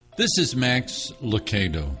This is Max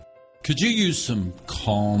Lucado. Could you use some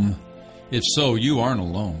calm? If so, you aren't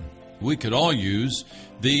alone. We could all use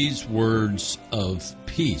these words of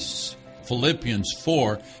peace. Philippians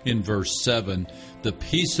 4 in verse 7, the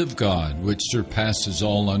peace of God, which surpasses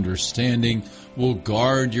all understanding, will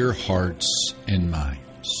guard your hearts and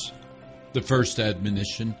minds. The first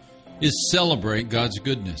admonition is celebrate God's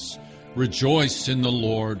goodness. Rejoice in the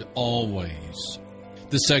Lord always.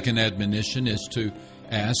 The second admonition is to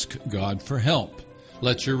ask God for help.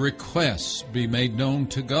 Let your requests be made known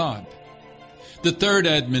to God. The third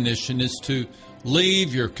admonition is to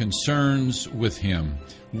leave your concerns with Him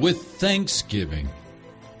with thanksgiving.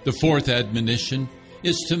 The fourth admonition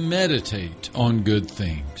is to meditate on good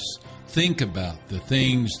things. Think about the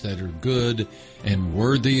things that are good and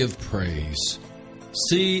worthy of praise.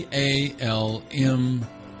 C.A.L.M.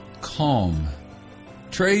 C.A.L.M.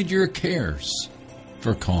 Trade your cares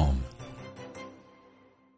for calm.